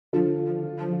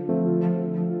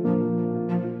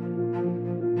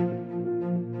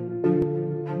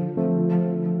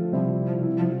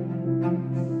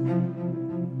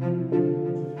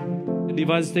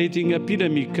devastating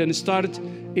epidemic can start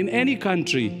in any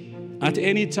country at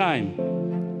any time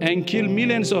and kill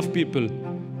millions of people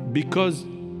because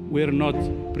we're not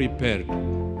prepared,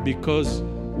 because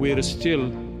we're still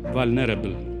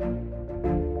vulnerable.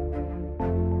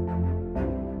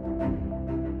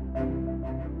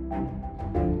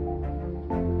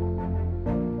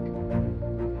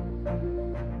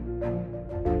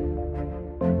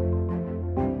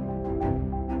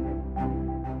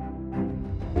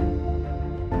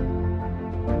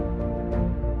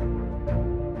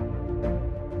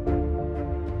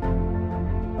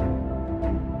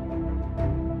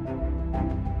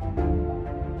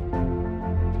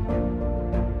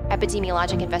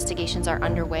 Epidemiologic investigations are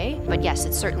underway, but yes,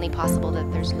 it's certainly possible that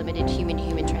there's limited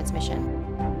human-human transmission.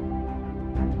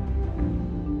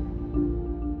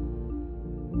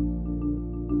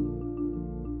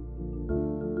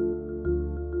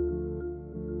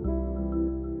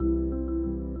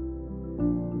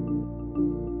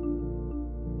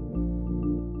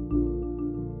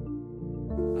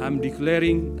 I'm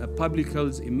declaring a public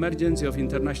health emergency of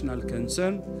international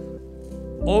concern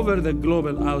over the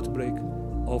global outbreak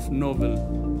of novel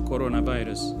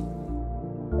coronavirus.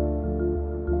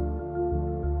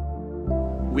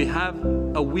 We have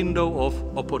a window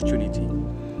of opportunity.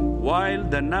 While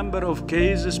the number of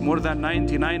cases, more than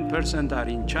 99%, are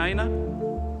in China,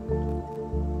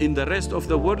 in the rest of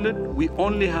the world, we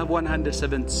only have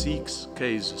 176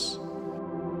 cases.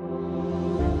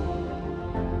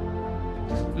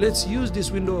 Let's use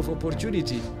this window of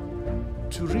opportunity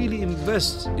to really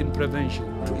invest in prevention,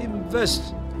 to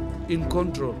invest in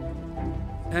control,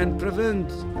 and prevent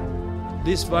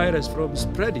this virus from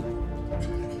spreading.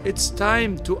 It's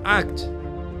time to act.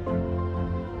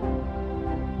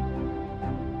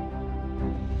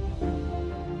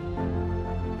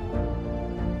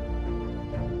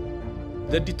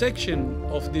 The detection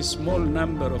of this small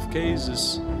number of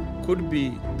cases could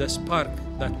be the spark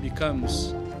that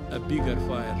becomes a bigger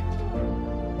fire.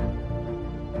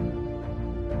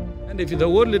 And if the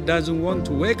world doesn't want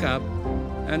to wake up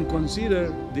and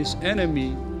consider this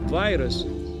enemy virus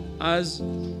as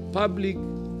public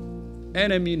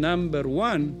enemy number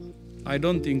one, I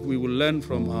don't think we will learn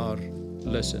from our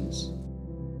lessons.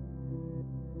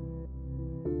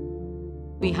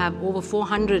 We have over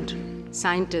 400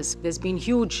 scientists. There's been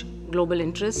huge global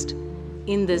interest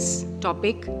in this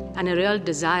topic and a real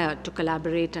desire to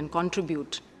collaborate and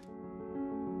contribute.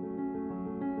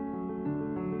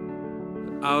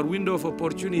 Our window of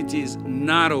opportunity is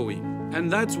narrowing. And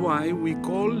that's why we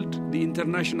called the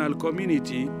international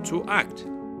community to act.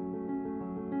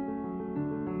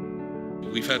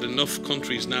 We've had enough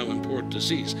countries now import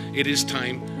disease. It is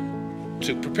time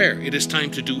to prepare. It is time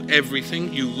to do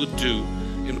everything you would do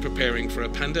in preparing for a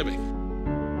pandemic.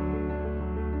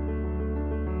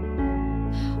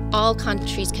 All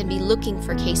countries can be looking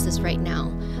for cases right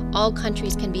now. All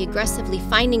countries can be aggressively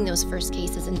finding those first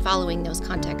cases and following those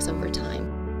contacts over time.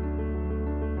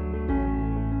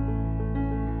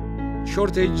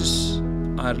 Shortages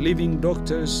are leaving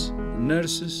doctors,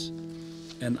 nurses,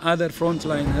 and other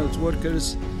frontline health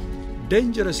workers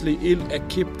dangerously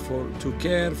ill-equipped to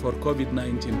care for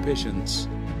COVID-19 patients.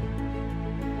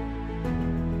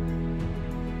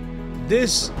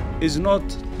 This is not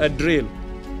a drill.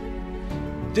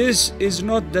 This is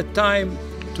not the time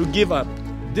to give up.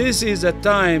 This is a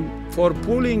time for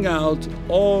pulling out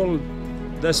all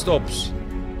the stops.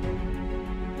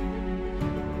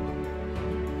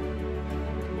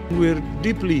 We're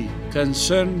deeply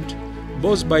concerned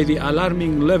both by the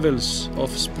alarming levels of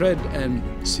spread and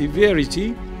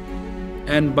severity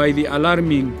and by the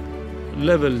alarming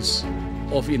levels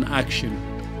of inaction.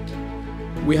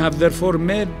 We have therefore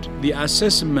made the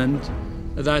assessment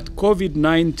that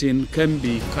COVID-19 can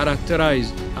be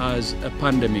characterized as a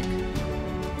pandemic.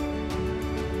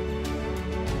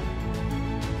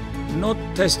 Not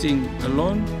testing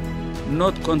alone,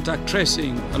 not contact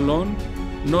tracing alone,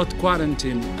 not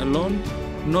quarantine alone,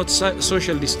 not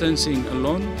social distancing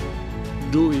alone,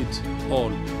 do it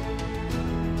all.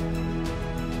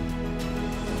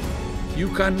 You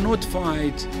cannot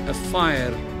fight a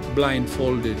fire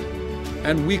blindfolded,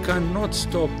 and we cannot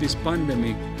stop this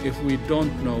pandemic if we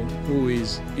don't know who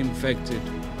is infected.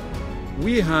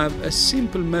 We have a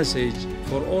simple message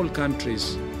for all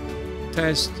countries: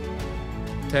 test,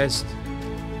 test,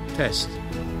 test.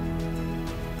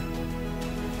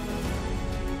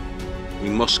 We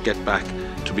must get back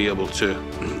to be able to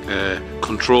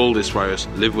control this virus,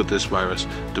 live with this virus,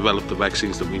 develop the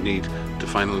vaccines that we need to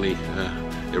finally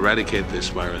eradicate this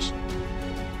virus.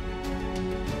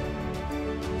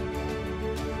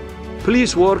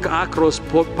 Please work across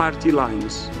party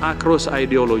lines, across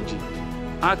ideology.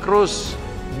 across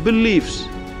beliefs,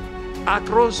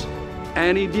 across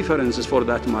any differences for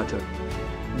that matter.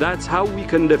 That's how we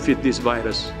can defeat this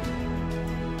virus.